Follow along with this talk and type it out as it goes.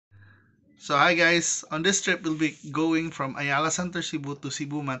So hi guys, on this trip we'll be going from Ayala Center Cebu to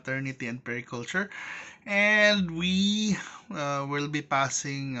Cebu Maternity and Puericulture, and we will be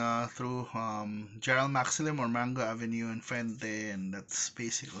passing through Maxilom or Mango Avenue and Fuente, and that's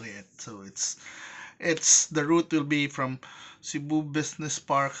basically it. So it's the route will be from Cebu Business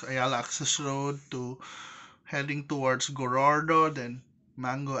Park, Ayala Access Road to heading towards Gorordo, then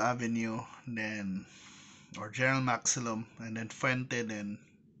Mango Avenue, then or Maxilom, and then Fuente, then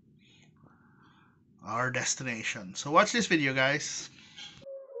our destination. So watch this video, guys.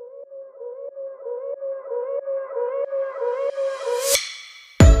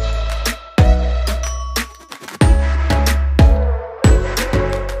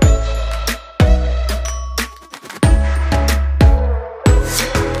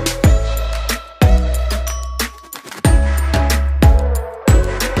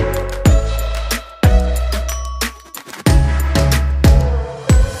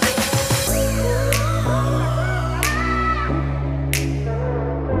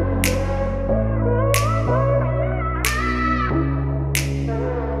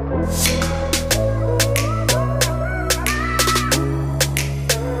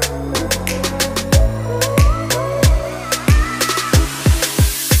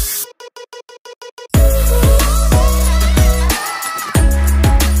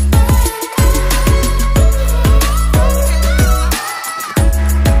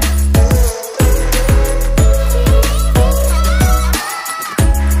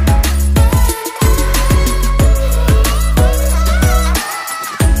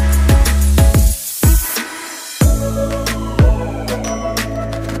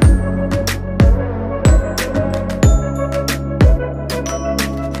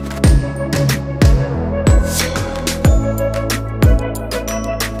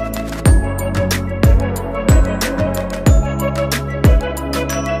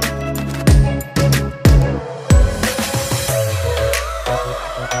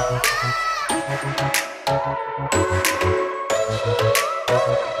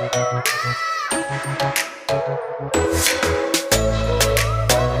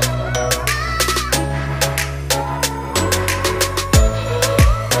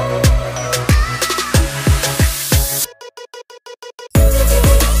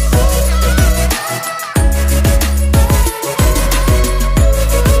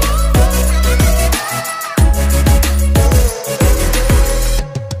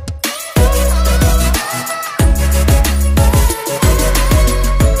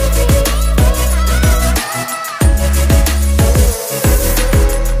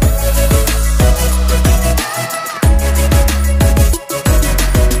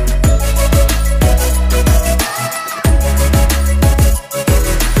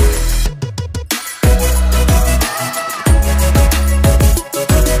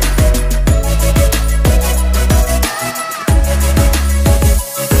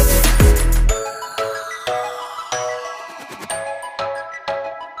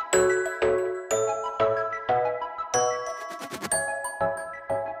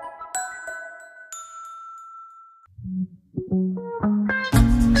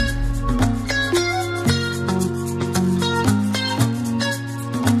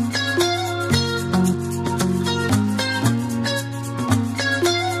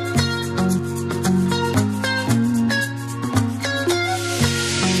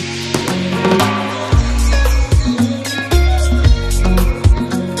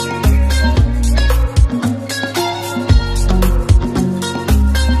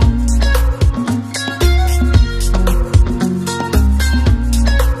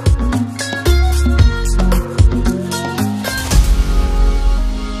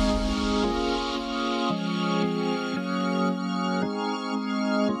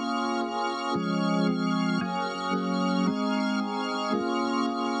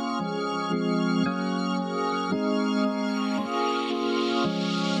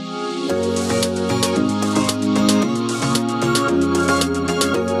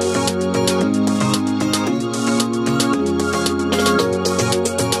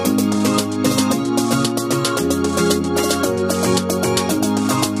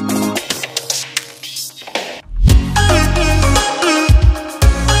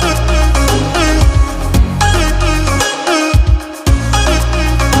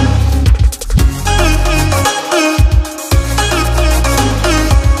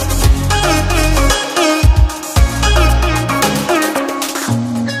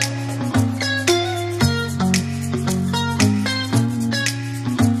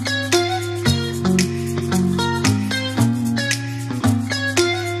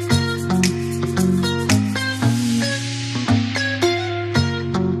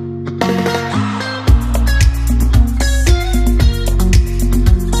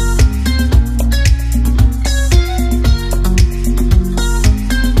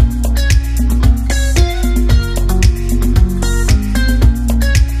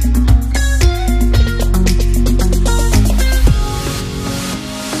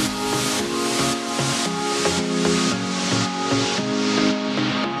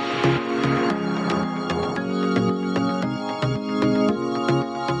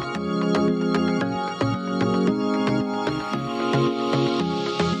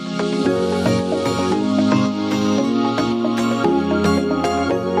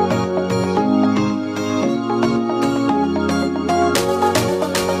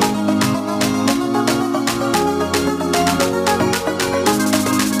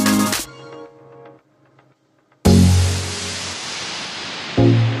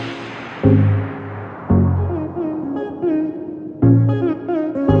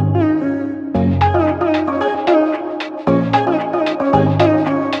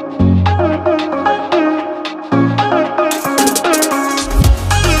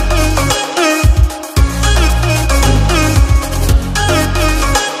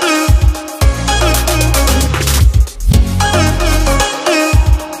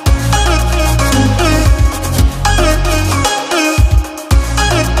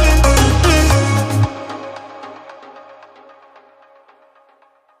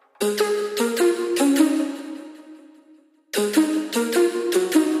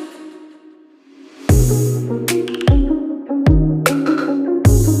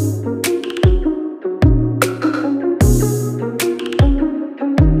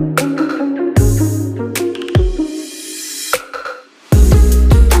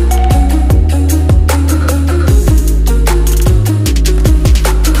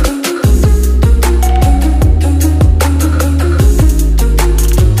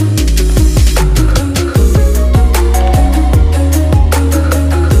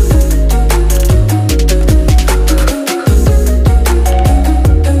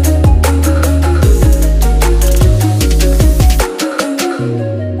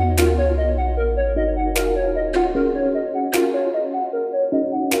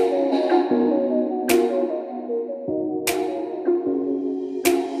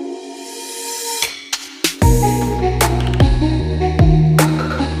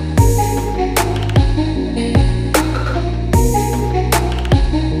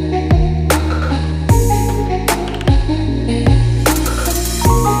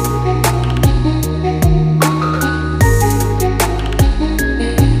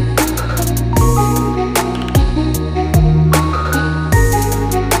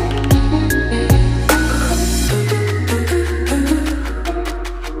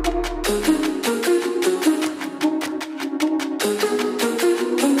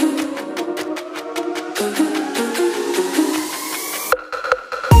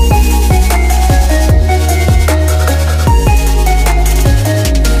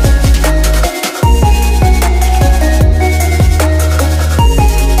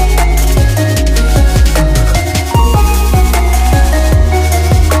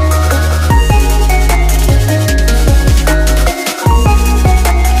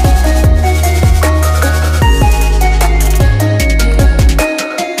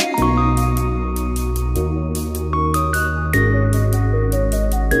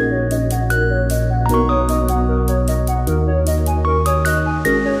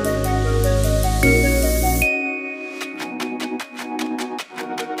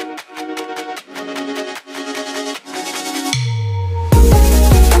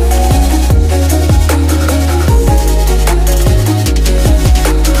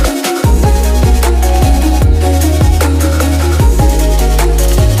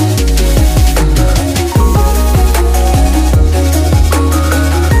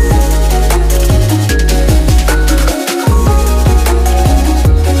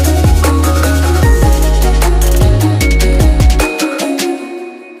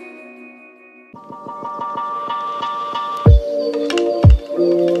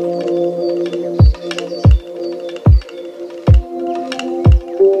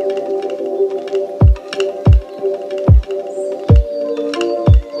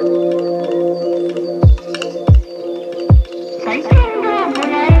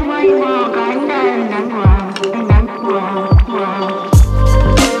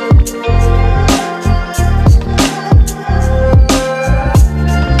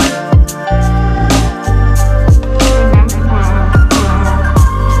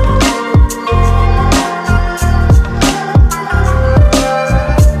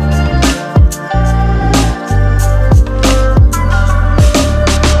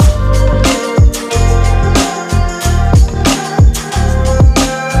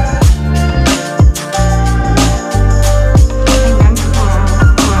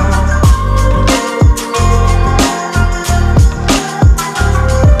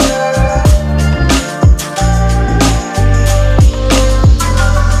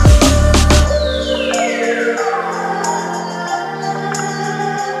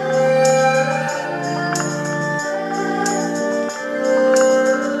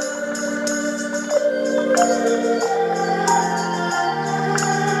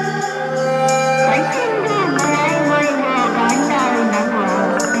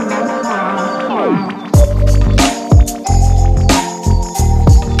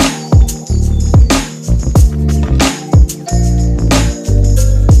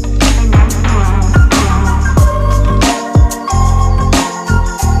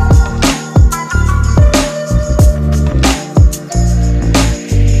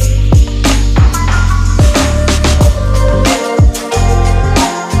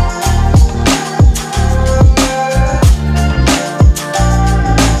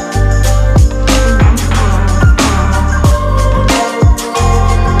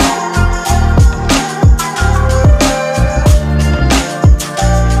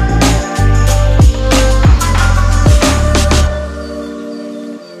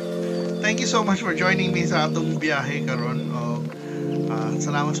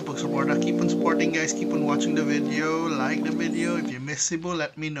 salamat sa pagsuporta. Keep on supporting, guys. Keep on watching the video. Like the video. If you miss Cebu,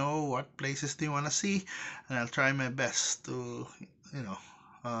 let me know what places do you want to see, and I'll try my best to, you know,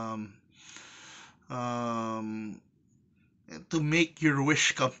 um, um, to make your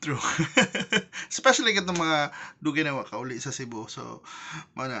wish come true. Especially katong mga dugay na wakauli sa Cebu. So,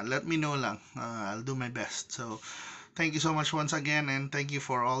 let me know lang. I'll do my best. So, thank you so much once again, and thank you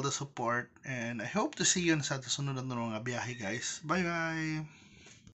for all the support. And I hope to see you sa susunod na mga biyahe, guys. Bye-bye!